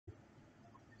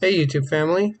Hey YouTube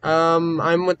family,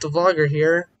 I'm with the vlogger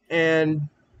here, and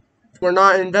we're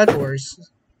not in Bed Wars,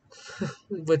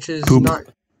 which is Poop. not,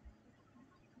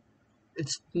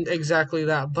 it's exactly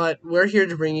that, but we're here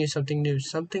to bring you something new,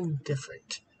 something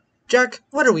different. Jack,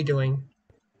 what are we doing?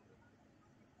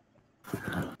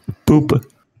 Poop.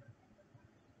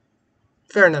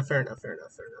 Fair enough, fair enough, fair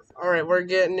enough, fair enough. Alright, we're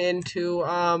getting into,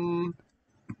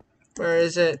 where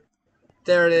is it?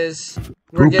 There it is.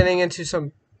 We're Poop. getting into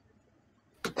some,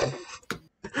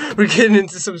 we're getting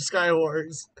into some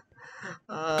Skywars, duos,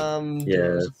 of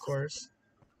Yes. course.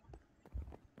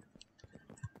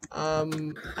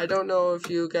 I don't know if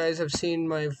you guys have seen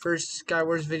my first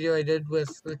Skywars video I did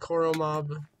with the Koro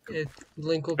mob.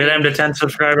 Link will be Get him to 10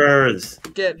 subscribers.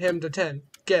 Get him to 10.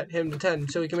 Get him to 10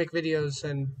 so we can make videos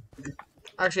and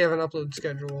actually have an upload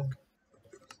schedule.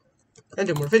 And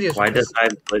do more videos. Why does I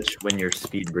glitch when you're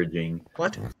speed bridging?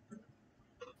 What?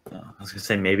 I was gonna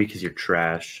say maybe because you're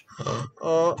trash.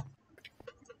 Oh.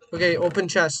 Okay, open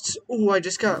chests. Ooh, I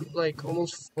just got like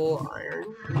almost full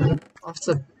iron off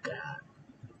the bat.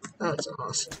 That's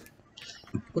awesome.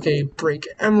 Okay, break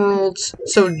emeralds.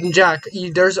 So, Jack,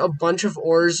 there's a bunch of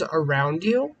ores around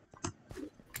you.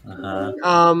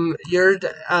 You're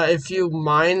if you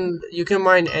mine, you can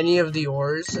mine any of the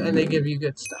ores, and they give you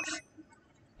good stuff.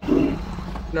 You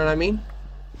know what I mean?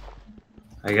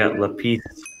 I got lapis.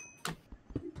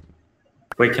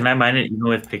 Wait, can I mine it even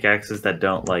with pickaxes that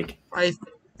don't like?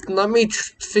 Let me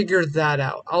figure that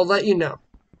out. I'll let you know.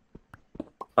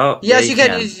 Oh, yes, yeah, you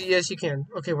can. Yes, you can.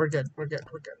 Okay, we're good. We're good.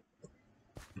 We're good.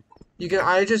 You can.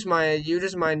 I just mine. You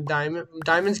just mine diamond.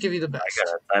 Diamonds give you the best. I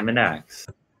got a diamond axe.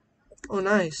 Oh,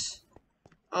 nice.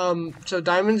 So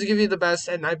diamonds give you the best,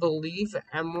 and I believe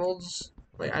emeralds.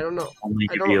 Like, I don't know. Only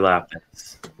give you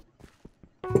lapis.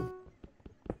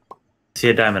 See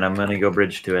a diamond? I'm gonna go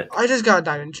bridge to it. I just got a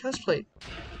diamond chestplate.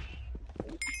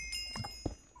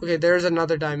 Okay, there's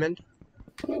another diamond.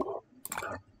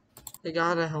 I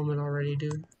got a helmet already,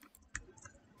 dude.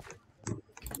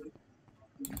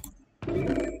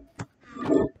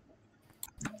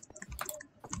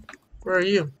 Where are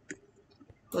you?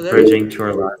 Oh, there Bridging to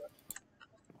our line.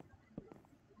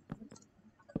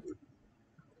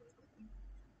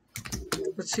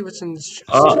 Let's see what's in this chest.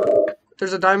 Oh.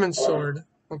 There's a diamond sword.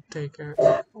 I'll take it.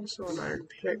 Also an iron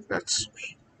pick. That's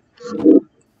sweet.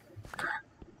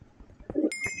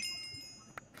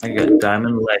 I got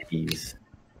diamond leggies.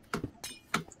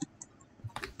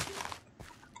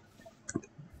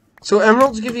 So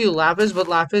emeralds give you lapis, but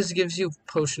lapis gives you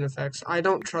potion effects. I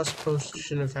don't trust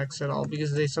potion effects at all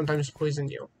because they sometimes poison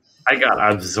you. I got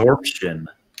absorption.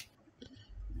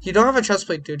 You don't have a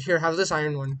chestplate, dude. Here, have this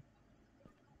iron one.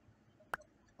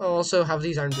 I'll also have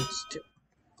these iron boots too.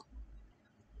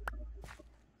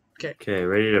 Okay. Okay,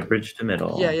 ready to bridge to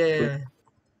middle. Yeah.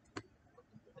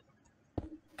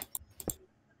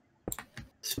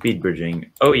 Speed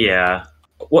bridging. Oh yeah.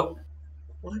 What?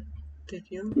 What did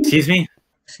you? Excuse me?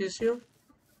 Excuse you?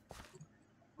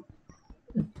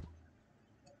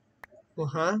 Well,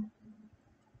 huh?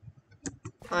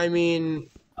 I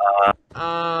mean,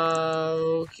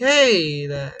 okay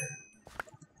then.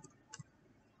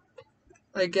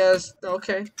 I guess,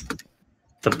 okay.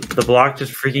 The block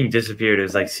just freaking disappeared. It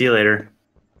was like, see you later.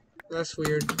 That's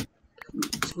weird.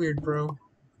 It's weird, bro.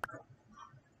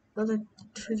 Another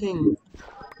freaking...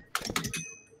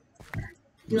 I'm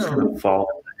just gonna fall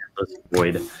in the endless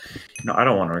void. No, I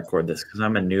don't want to record this because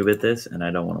I'm a noob at this and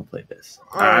I don't want to play this.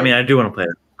 I mean, I do want to play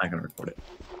it. I'm not gonna record it.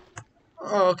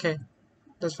 Oh, okay.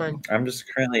 That's fine. I'm just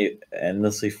currently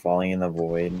endlessly falling in the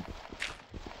void.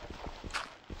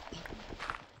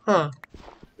 Huh.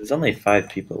 There's only 5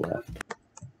 people left.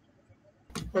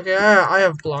 Okay, I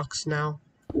have blocks now.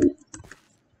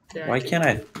 Okay, Why can't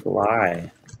I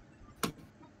fly?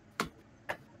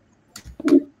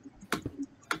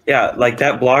 Yeah, like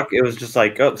that block, it was just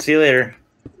like, oh, see you later.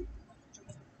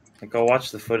 Like, I'll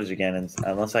watch the footage again, and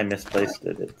unless I misplaced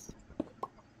it, it's...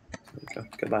 Oh,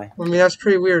 goodbye. I mean, that's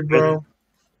pretty weird, bro.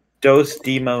 Dos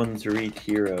demons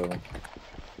retiro.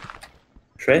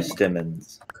 Tres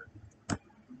demons.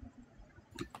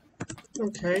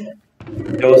 Okay.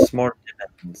 Dos more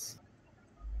demons.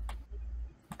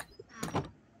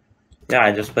 Yeah,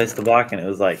 I just placed the block, and it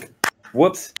was like,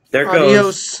 whoops, there it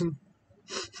goes.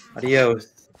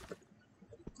 Adios.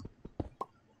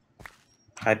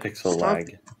 High pixel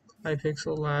lag. High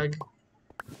pixel lag.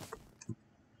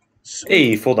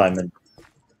 Hey, full diamond.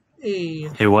 Hey.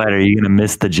 Hey, what? Are you gonna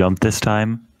miss the jump this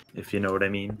time? If you know what I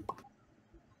mean.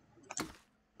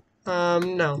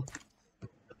 No.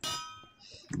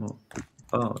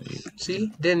 Oh. See?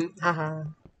 Didn't. Haha.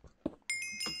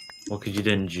 Well, because you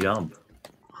didn't jump.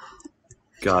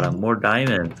 Got him. More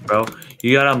diamonds, bro.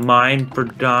 You gotta mine for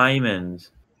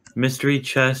diamonds. Mystery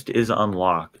chest is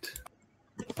unlocked.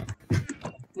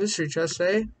 Mystery chest,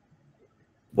 eh?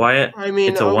 Wyatt, I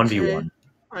mean, it's a okay. 1v1.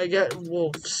 I get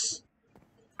wolves.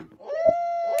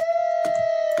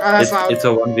 Ah, that's loud. It's a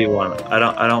 1v1.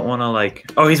 I don't want to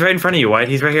like. Oh, he's right in front of you, Wyatt.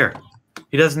 He's right here.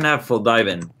 He doesn't have full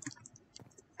dive-in.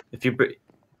 If you,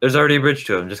 there's already a bridge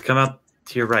to him. Just come out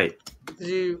to your right.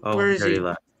 Oh, Where is he?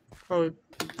 left. Oh,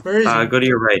 where is he? Go to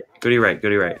your right. Go to your right. Go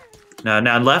to your right.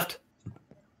 Now left.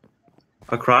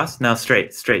 Across. Now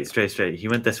straight. He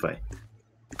went this way.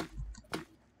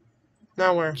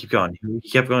 Now where? Keep going. He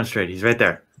kept going straight. He's right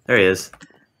there. There he is.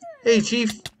 Hey,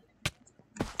 Chief.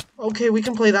 Okay, we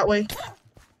can play that way.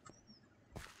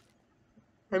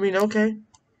 I mean, okay.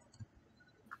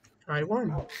 I won.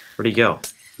 Where'd he go?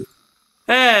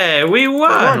 Hey, we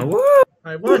won! Woo!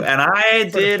 I won. And I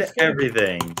did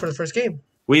everything. For the first game.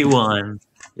 We won.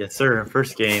 Yes, sir.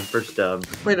 First game, first dub.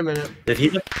 Wait a minute. Did he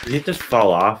just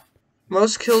fall off?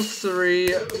 Most kills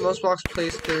 3, most blocks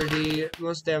placed 30,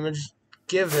 most damage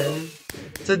given.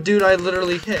 It's a dude I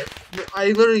literally hit. I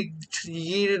literally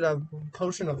yeeted a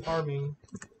potion of harming.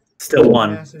 Still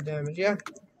won. Massive damage, yeah.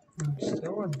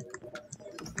 Still won.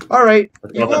 Alright.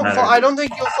 You won't fall. I don't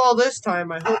think you'll fall this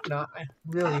time. I hope not. I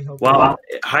really hope not. Well,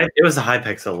 it was a high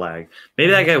pixel lag.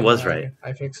 Maybe that guy was right.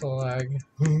 High pixel lag.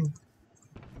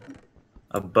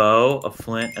 A bow, a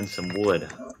flint, and some wood.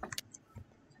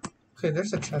 Okay,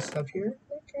 there's a chest up here.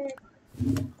 Okay.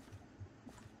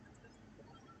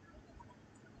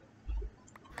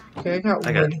 Okay, I got wood.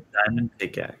 I got a diamond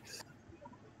pickaxe.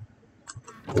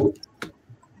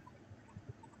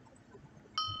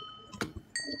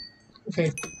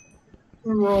 Okay.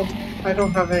 Well, I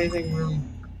don't have anything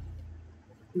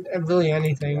really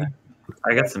anything.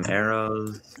 I got some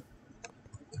arrows.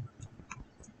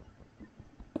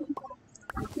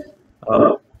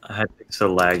 Oh, I had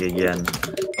pixel lag again.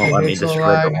 Don't let me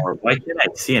destroy more. Why can't I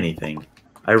see anything?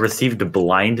 I received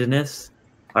blindness.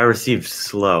 I received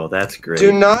slow. That's great.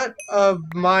 Do not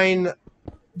mine.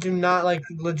 Do not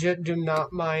legit. Do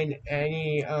not mine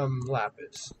any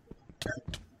lapis.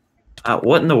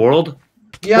 What in the world?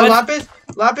 Yeah, what?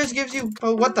 lapis gives you.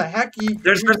 Oh, what the heck?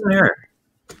 There's nothing here.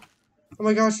 Oh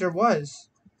my gosh, there was,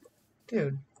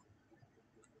 dude.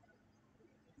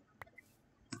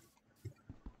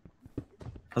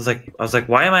 I was like,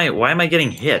 why am I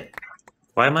getting hit?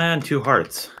 Why am I on 2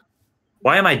 hearts?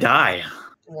 Why am I die?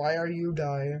 Why are you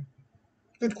dying?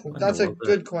 That's a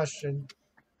good question.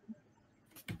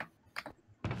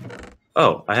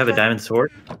 Oh, I have a diamond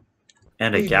sword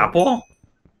and a gapple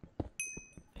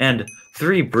and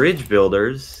 3 bridge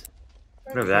builders,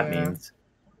 whatever that means.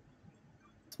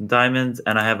 Some diamonds,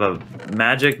 and I have a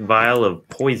magic vial of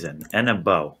poison and a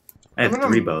bow. I have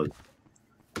 3 bows.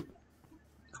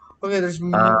 Okay, there's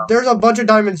a bunch of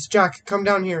diamonds. Jack, come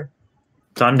down here.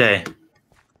 Sunday.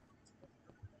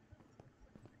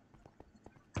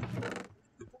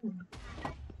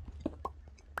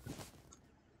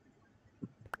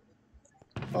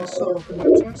 Also,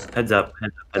 heads up.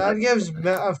 That gives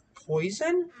a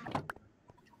poison?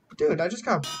 Dude, I just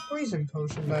got a poison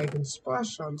potion that I can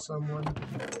splash on someone.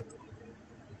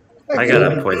 I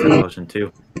got a poison potion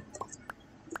too.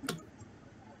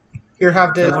 Here,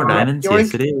 have this. More diamonds?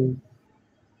 Yes, it is.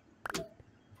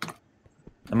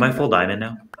 Am I full diamond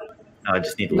now? No, I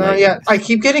just need leggings. No, yeah, I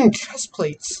keep getting chest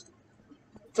plates.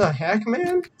 What the heck,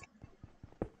 man?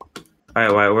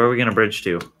 Alright, where are we gonna bridge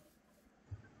to?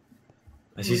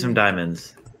 I see some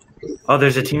diamonds. Oh,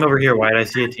 there's a team over here. Why did I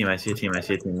see a team? I see a team.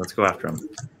 Let's go after them.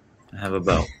 I have a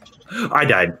bow. I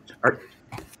died.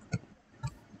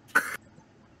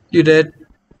 You did?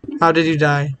 How did you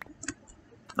die?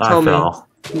 I fell.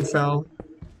 You fell.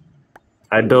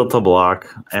 I built a block,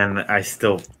 and I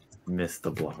still missed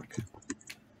the block.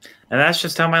 And that's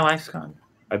just how my life's gone.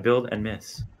 I build and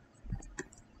miss.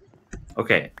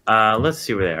 Okay, let's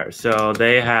see where they are. So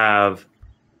they have...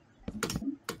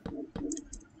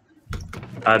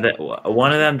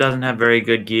 one of them doesn't have very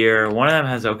good gear. One of them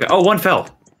has okay. Oh, one fell.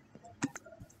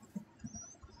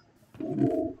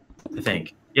 I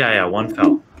think. Yeah, one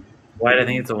fell. Why do I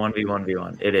think it's a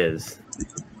 1v1v1? It is.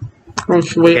 Oh,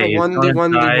 wait, a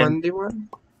 1v1v1v1?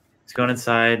 He's going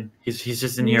inside. He's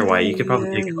just in here. Why? You could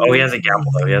probably take him. Oh, he has a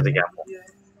gapple though. He has a gapple.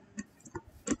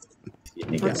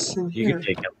 You could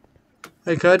take him.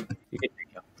 I could? You could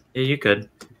take him. Yeah, you could.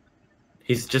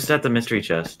 He's just at the mystery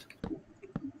chest.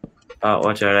 Oh,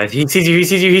 watch out. He sees you.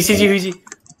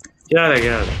 Get out of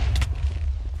there.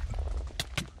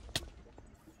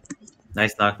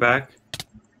 Nice knockback.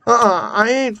 I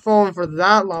ain't falling for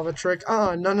that lava trick.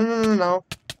 No.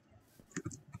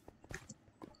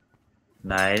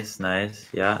 Nice, nice.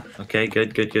 Yeah. Okay,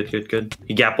 good, good, good, good, good.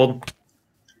 He gappled.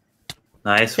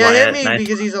 Nice, Can't hit Wyatt. me Nice.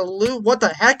 because he's a loot. What the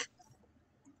heck?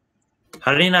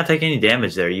 How did he not take any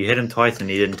damage there? You hit him twice and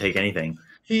he didn't take anything.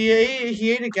 He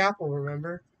ate a gapple,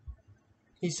 remember?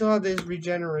 He still had his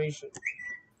regeneration.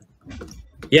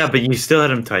 Yeah, but you still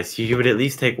hit him twice. He would at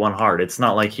least take one heart. It's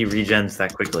not like he regens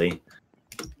that quickly.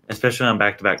 Especially on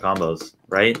back-to-back combos,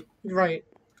 right? Right.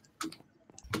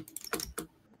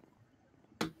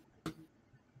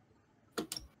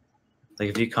 Like,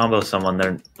 if you combo someone,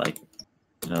 they're like,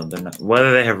 you know, they're not,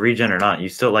 whether they have regen or not, you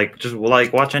still, like, just,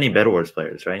 like, watch any Bed Wars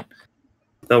players, right?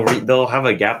 They'll have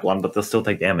a gap one, but they'll still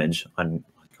take damage on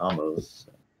combos.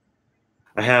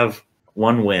 I have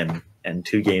 1 win and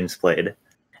 2 games played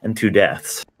and 2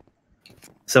 deaths.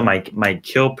 So my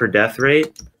kill per death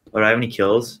rate, do I have any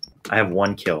kills? I have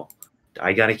 1 kill.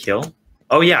 I got a kill?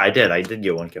 Oh yeah, I did. I did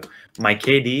get 1 kill. My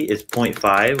KD is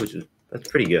 0.5, that's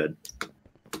pretty good.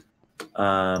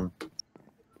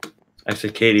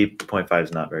 Actually, KD 0.5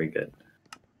 is not very good.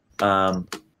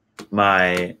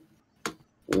 My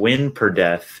win per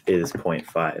death is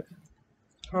 0.5.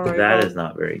 All right. That is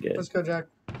not very good. Let's go, Jack.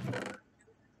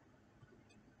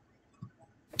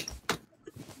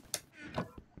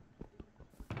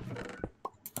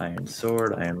 Iron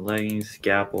sword, iron leggings,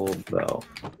 scalpel, bow.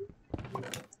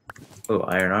 Oh,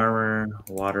 iron armor,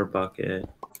 water bucket,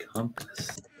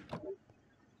 compass.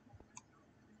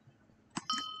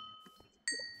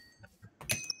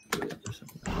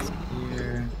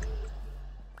 Here.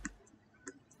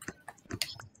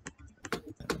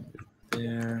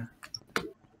 There.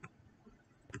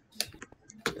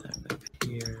 Up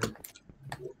here.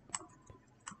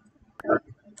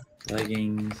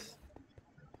 Leggings.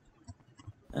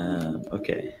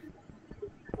 Okay.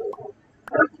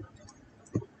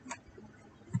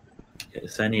 Okay,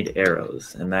 so I need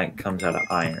arrows, and that comes out of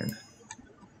iron.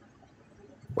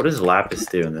 What does lapis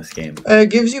do in this game? It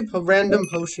gives you random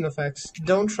potion effects.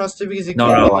 Don't trust it because it No,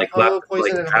 can like lapis,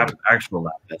 poison like and actual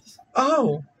lapis.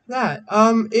 Oh, that.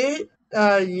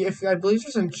 If I believe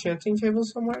there's an enchanting table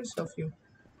somewhere, so if you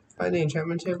find the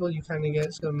enchantment table, you kind of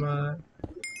get some,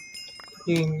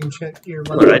 you can enchant your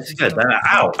What, I weapons just and got stuff. that.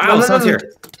 Ow! Ow! No, Someone's here.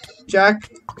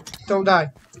 Jack, don't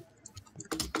die.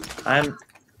 I got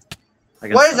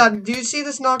What is stuck. that? Do you see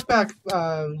this knockback,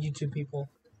 YouTube people?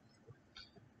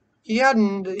 He had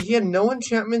no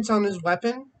enchantments on his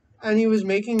weapon, and he was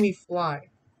making me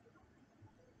fly.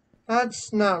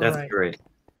 That's not That's right. great.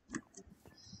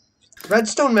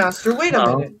 Redstone Master, wait a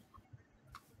minute.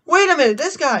 Wait a minute,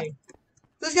 this guy.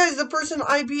 This guy's the person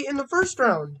I beat in the first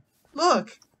round.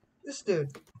 Look, this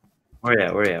dude. Where you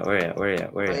at? Where you at? Where you at? Where you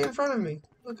at? Where you Right at? in front of me.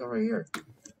 Look over here.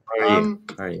 Where are you?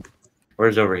 Where are you?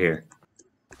 Where's over here?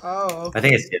 Oh, okay. I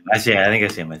think I see him. I see him. I think I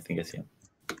see him. I think I see him.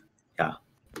 Yeah.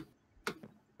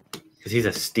 Because he's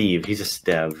a Steve. He's a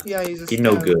Stev. Yeah, he's He's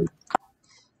no good.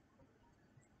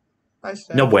 Hi,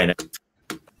 Stev. No bueno.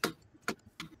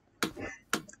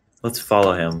 Let's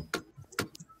follow him.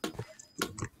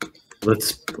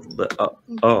 Let's. Oh.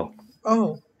 Oh.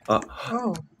 Oh. Oh.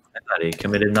 I thought he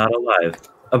committed not alive.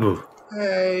 Abu.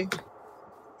 Hey.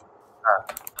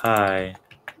 Hi.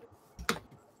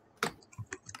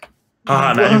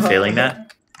 Ah, imagine failing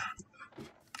that.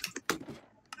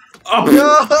 Oh.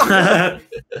 No!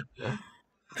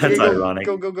 That's go, ironic.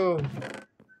 Go.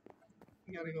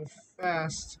 You gotta go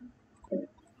fast.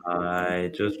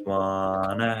 I just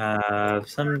wanna have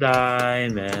some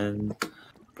diamonds,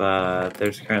 but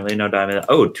there's currently no diamond.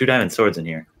 Oh, 2 diamond swords in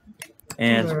here,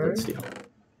 and split steel.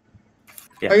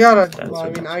 Yeah, I got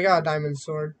a diamond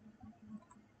sword.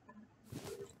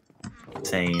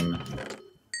 Same.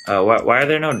 Why are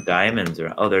there no diamonds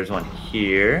around? Oh, there's one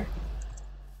here.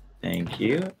 Thank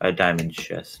you. A diamond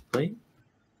chest plate.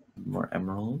 More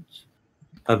emeralds.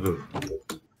 Abu.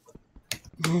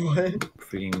 What?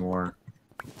 Freaking more.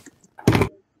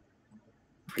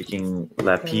 Freaking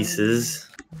lapises.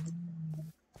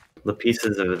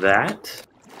 Lapises of that.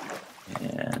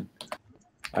 And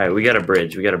alright, we got a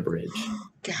bridge.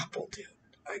 Gapple, dude.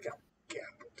 I got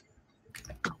gapple.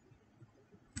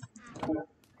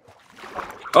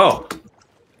 Oh!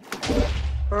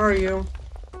 Where are you?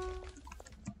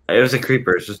 It was a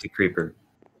creeper. It's just a creeper.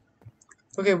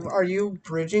 Okay, are you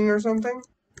bridging or something?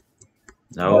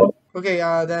 No. Okay,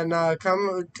 then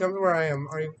come to where I am.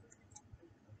 Are you?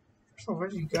 So where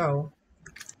did you go?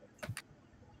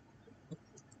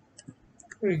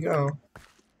 Where did you go?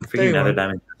 Freaking another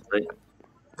diamond plate.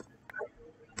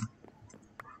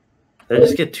 Did I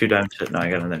just get 2 diamond shit? No, I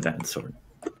got another diamond sword.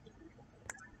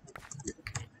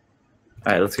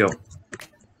 Alright, let's go.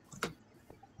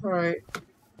 Alright.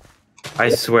 I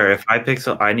swear, if I pick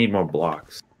I need more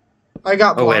blocks. I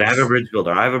got Oh blocks. wait, I have a bridge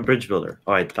builder. I have a bridge builder.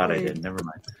 Oh, I thought I Wait. did. Never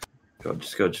mind.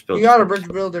 Just build. You got a bridge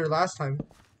builder last time.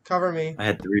 Cover me. I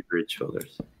had 3 bridge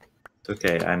builders. It's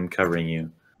okay. I'm covering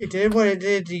you. It did what it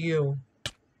did to you.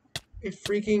 It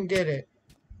freaking did it.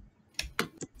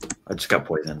 I just got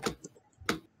poisoned.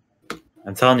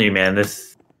 I'm telling you, man,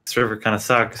 this server kind of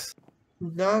sucks.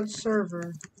 Not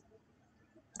server.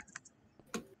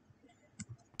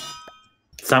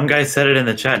 Some guy said it in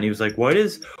the chat, and he was like, "What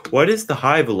is the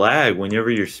hive lag whenever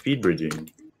you're speed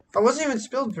bridging?" I wasn't even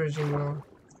spilled bridging though.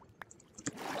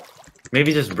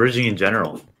 Maybe just bridging in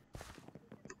general.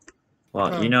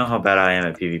 Well, you know how bad I am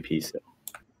at PvP, so.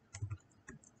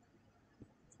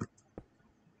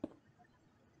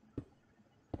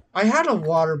 I had a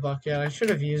water bucket. I should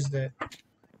have used it.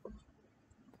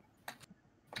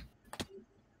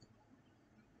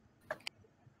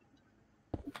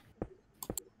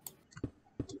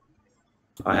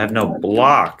 I have no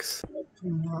blocks.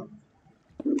 No.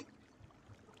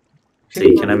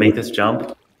 See, can I make this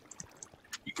jump?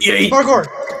 Yay! Parkour!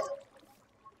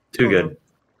 Too good.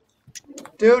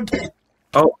 Dude.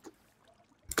 Oh.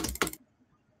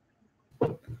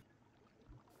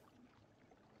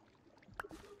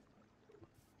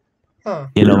 Huh.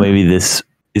 You know, maybe this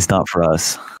is not for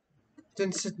us.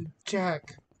 Vincent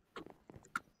Jack.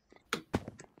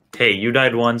 Hey, you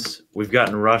died once. We've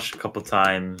gotten rushed a couple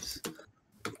times.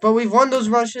 But we've won those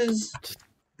rushes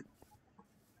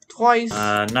twice.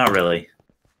 Not really.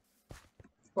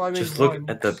 Well, I mean Just look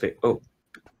at the big. Oh.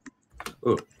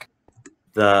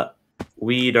 The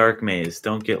wee dark maze.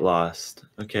 Don't get lost.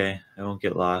 Okay, I won't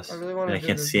get lost. I really want to. I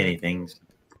can't see anything.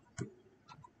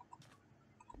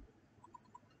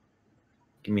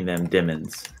 Give me them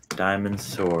diamonds. Diamond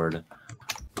sword.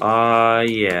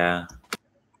 Yeah.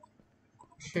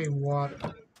 Okay, water.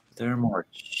 There are more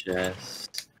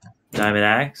chests. Diamond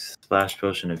axe. Splash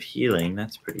potion of healing.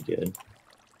 That's pretty good.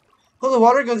 Oh, the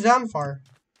water goes down far.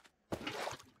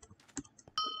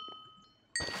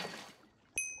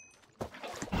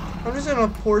 I'm just gonna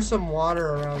pour some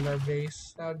water around our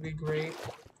base. That would be great.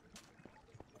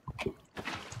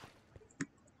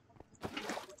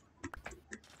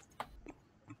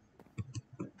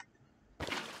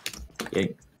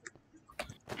 Yay.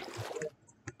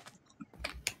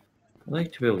 I'd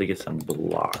like to be able to get some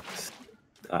blocks.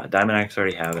 Diamond axe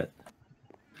already have it.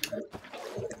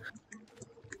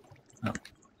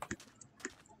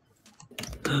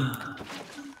 Oh.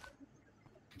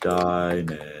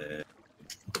 Diamond.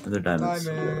 Another diamond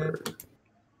sword.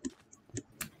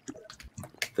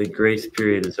 The grace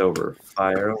period is over.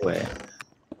 Fire away.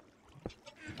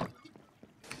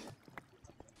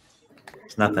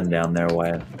 There's nothing down there,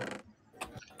 Wyatt.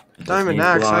 Diamond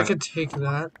axe, I could take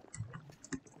that.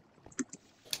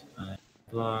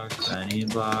 I need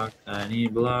blocks, I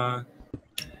need blocks.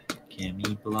 Give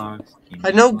me blocks.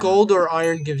 I know gold or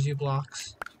iron gives you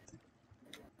blocks.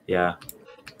 Yeah.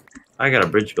 I got a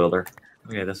bridge builder.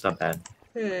 Okay, that's not bad.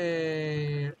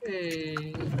 Hey.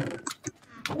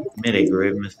 Made a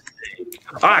grave mistake.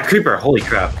 Ah, creeper! Holy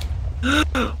crap.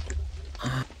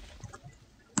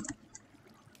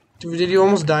 Did you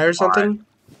almost die or something?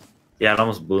 Yeah, it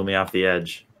almost blew me off the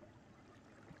edge.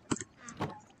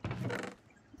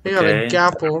 You got a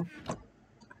gapple.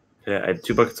 Okay, I have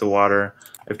 2 buckets of water.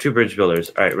 I have 2 bridge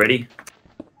builders. Alright, ready?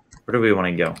 Where do we want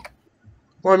to go?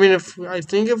 Well, I mean, I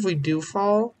think if we do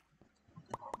fall,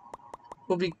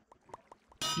 we'll be...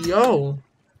 Yo!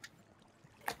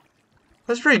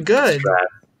 That's pretty good.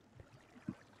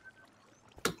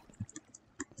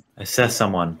 I saw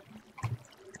someone.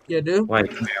 Yeah, dude? White,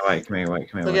 come here, White, come here, White,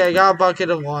 come here. Okay, I got a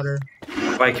bucket of water.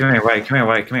 White, come here, White, come here,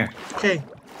 White, come here. Okay.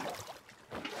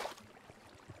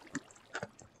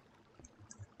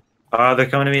 They're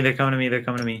coming to me, they're coming to me, they're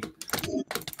coming to me.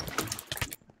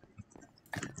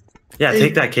 Yeah, Hey.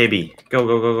 take that, KB. Go,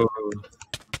 go, go, go, go.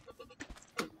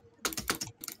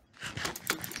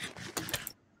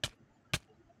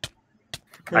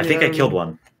 I think I killed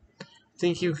one.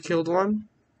 Think you killed one?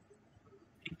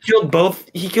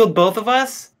 He killed both of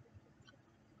us?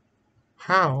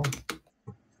 How?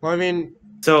 Well, I mean...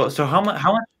 So how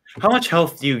much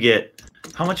health do you get?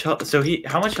 How much health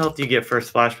do you get for a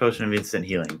splash potion of instant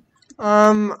healing?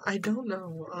 I don't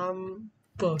know.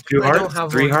 Book. 2 I hearts? don't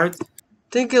have 3 one. hearts?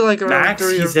 Think it like around Max,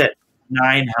 3 he's at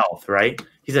 9 health, right?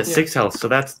 He's at 6 health, so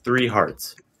that's 3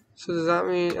 hearts. So does that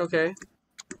mean... Okay.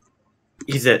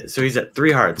 He's at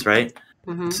 3 hearts, right?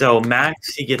 Mm-hmm. So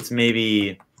Max, he gets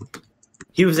maybe...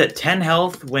 He was at 10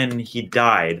 health when he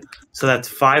died, so that's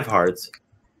 5 hearts.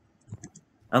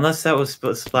 Unless that was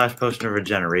Splash Potion of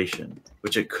Regeneration,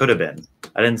 which it could have been.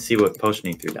 I didn't see what potion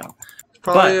he threw down.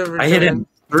 Probably But I hit him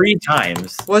 3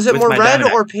 times. Was it with more my red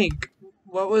diamond or axe. pink?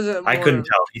 What was it? I couldn't more-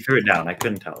 tell. He threw it down. I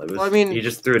couldn't tell. It was. Well, I mean- he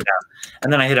just threw it down,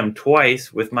 and then I hit him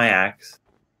twice with my axe,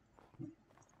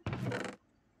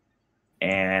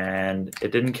 and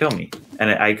it didn't kill me, and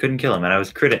I couldn't kill him, and I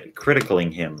was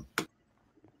criticaling him.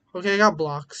 Okay, I got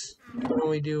blocks. When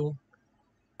we do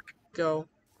go.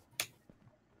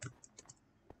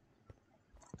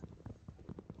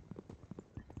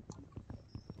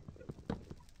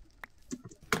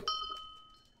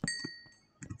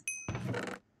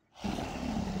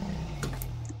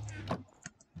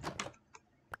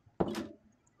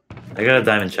 I got a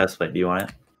diamond chestplate. Do you want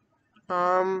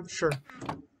it? Sure.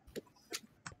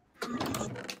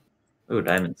 Ooh,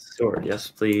 diamond sword. Yes,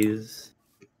 please.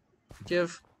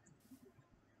 Give.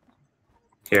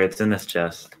 Here, it's in this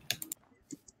chest.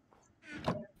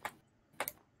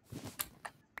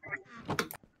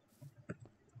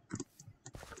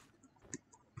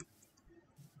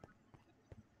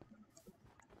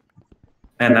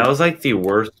 Man, that was like the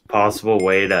worst possible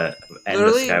way to end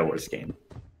Literally- the Skywars game.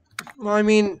 Well, I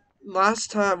mean,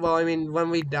 last time. Well, I mean, when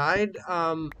we died,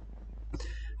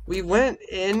 we went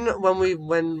in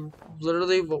when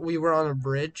literally we were on a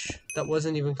bridge that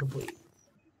wasn't even complete.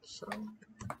 So.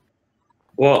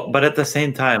 Well, but at the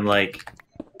same time, like,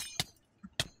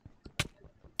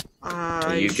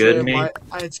 you good, me?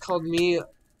 It's called me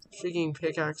freaking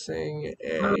pickaxing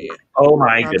a. oh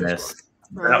my Rapid goodness,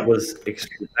 Right?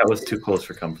 that was too close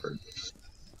for comfort.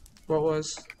 What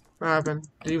was? What happened?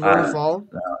 Did you really fall?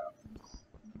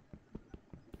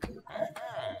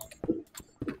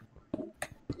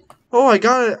 Oh, I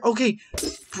got it. Okay,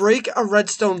 break a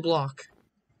redstone block.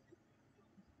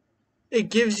 It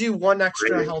gives you one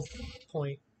extra Really? health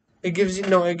point. It gives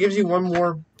you one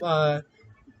more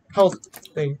health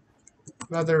thing.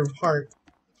 Another heart.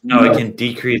 No, it can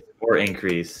decrease or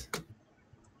increase.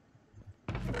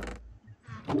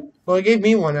 Well, it gave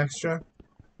me one extra.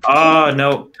 Oh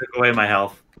no, took away my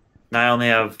health. Now I only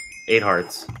have 8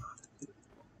 hearts.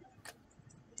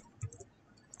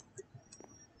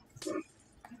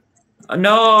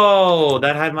 No,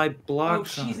 that had my Oh,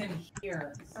 blocks she's on. in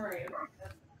here. Sorry.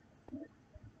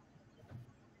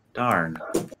 Darn.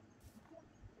 That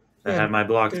Yeah, had my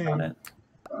blocks dang. on it.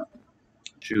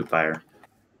 Shoot fire.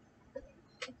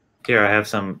 Here, I have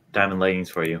some diamond leggings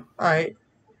for you. Alright.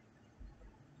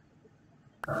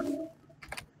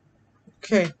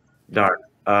 Okay. Darn.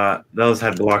 Those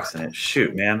had blocks in it.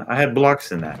 Shoot, man. I had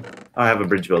blocks in that. I have a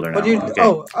bridge builder now. What do you? Okay.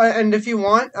 Oh, and if you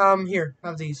want, here,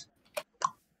 have these.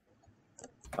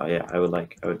 Oh yeah, I would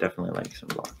definitely like some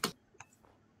blocks.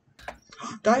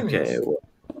 Diamonds. Okay.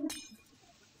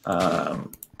 Well,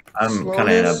 I'm Slow kind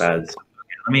of in a this. bad. Okay,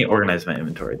 let me organize my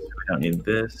inventory. We don't need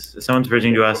this. Someone's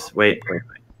bridging to us. Wait.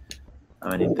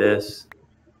 I need this.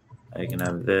 I can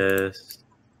have this.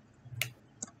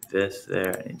 This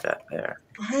there. I need that there.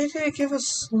 Why did it give us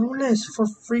slowness for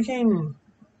freaking?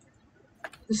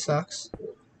 This sucks.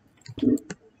 You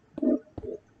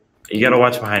gotta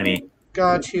watch behind me.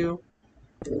 Got you.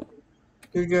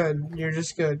 You're good. You're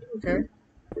just good. Okay.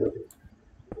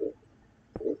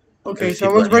 Okay, There's people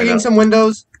someone's in here, breaking though. some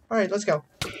windows. Alright, let's go.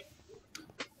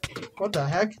 What the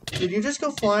heck? Did you just go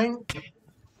flying?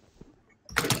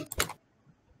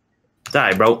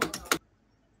 Die, bro.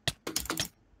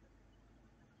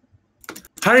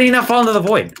 How did he not fall into the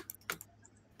void?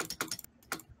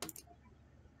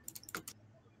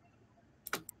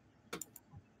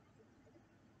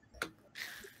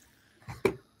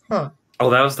 Huh. Oh,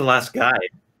 that was the last guy.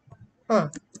 Huh.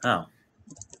 Oh.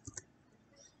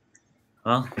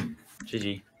 Well,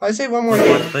 GG. I say one more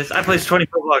Last game. place. I placed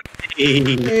 24 blocks. Hey.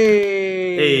 Hey.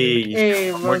 Hey,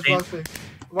 Hey, one more game?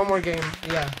 One more game.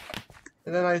 Yeah.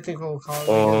 And then I think we'll call it.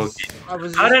 Okay. because I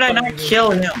was How just did I playing not this.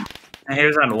 kill him? My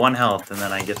hair's on 1 health, and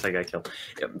then I guess I got killed.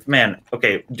 Man,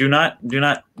 okay. Do not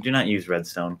use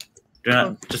redstone.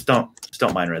 Just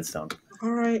don't mine redstone.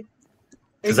 Alright.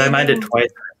 Because I mined it twice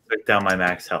and I took down my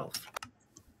max health.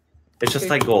 It's just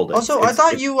Okay. like gold. Also, It's- I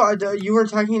thought it's- you were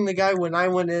attacking the guy when I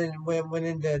went in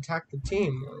to attack the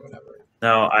team or whatever.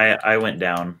 No, I went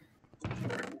down.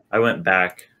 I went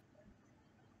back.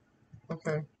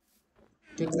 Okay.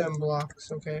 Give them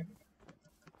blocks, okay.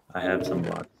 I have some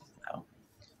blocks now.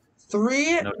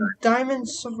 3 No. diamond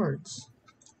swords.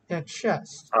 Yeah,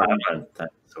 chest. Oh, I have a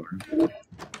diamond sword.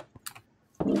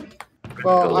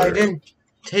 Well, I Builder. didn't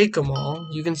take them all.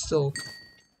 You can still.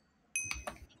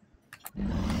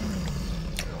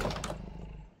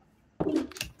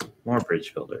 More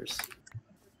bridge builders.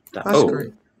 That's Oh,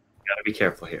 great. gotta be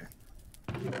careful here.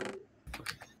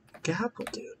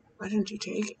 Gapple, dude. Why didn't you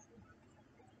take it?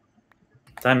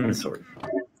 Diamond sword.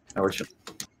 Now we're chill.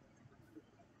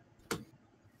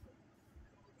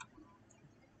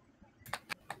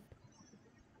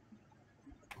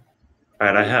 All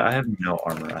right, I have no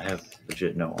armor. I have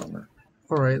legit no armor.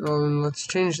 Alright, well then let's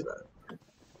change that.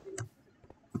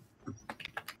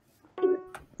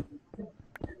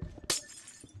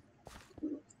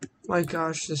 My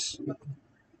gosh, this...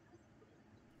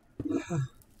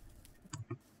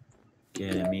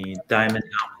 Give me diamond.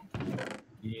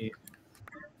 Yeah.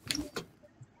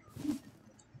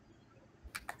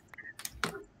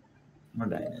 More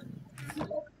diamonds.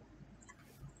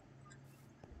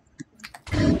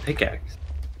 Pickaxe.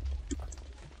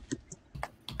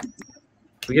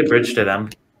 We get bridge to them.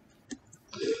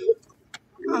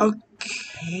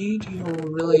 Okay, do you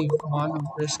really want to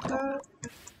risk that?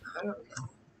 I don't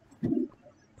know.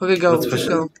 Okay, go, Let's push just it.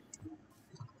 go.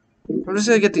 I'm just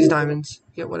gonna get these diamonds.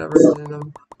 Get whatever is in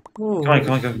them. Ooh. Come on,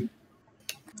 come on, come on.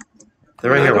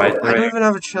 They're right here, White. They're I right don't here. even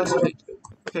have a chest plate.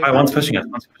 Okay, Alright, one's pushing us.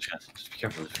 One's pushing us. Just be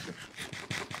careful. Just be careful.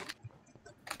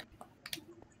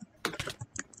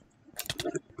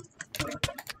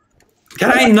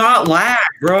 Can I not lag,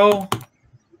 bro?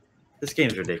 This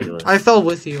game's ridiculous. I fell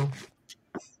with you.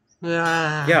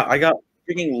 Yeah. Yeah, I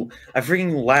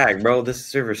freaking lag, bro. This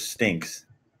server stinks.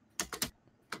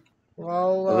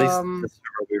 Well, At least the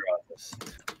server we were on was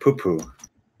poo-poo.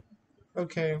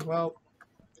 okay, well,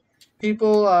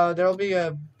 people, there'll be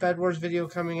a Bed Wars video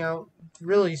coming out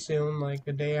really soon, like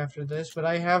a day after this, but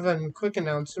I have a quick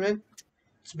announcement.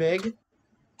 It's big.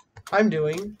 I'm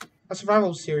doing a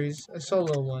survival series, a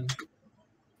solo one.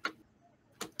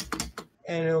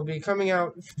 And it'll be coming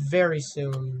out very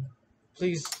soon.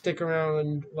 Please stick around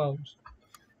and, well,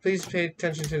 please pay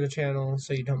attention to the channel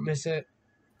so you don't miss it.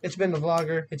 It's been the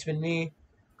vlogger. It's been me.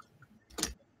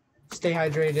 Stay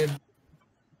hydrated.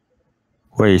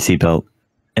 Wear your seatbelt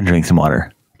and drink some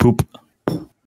water. Poop.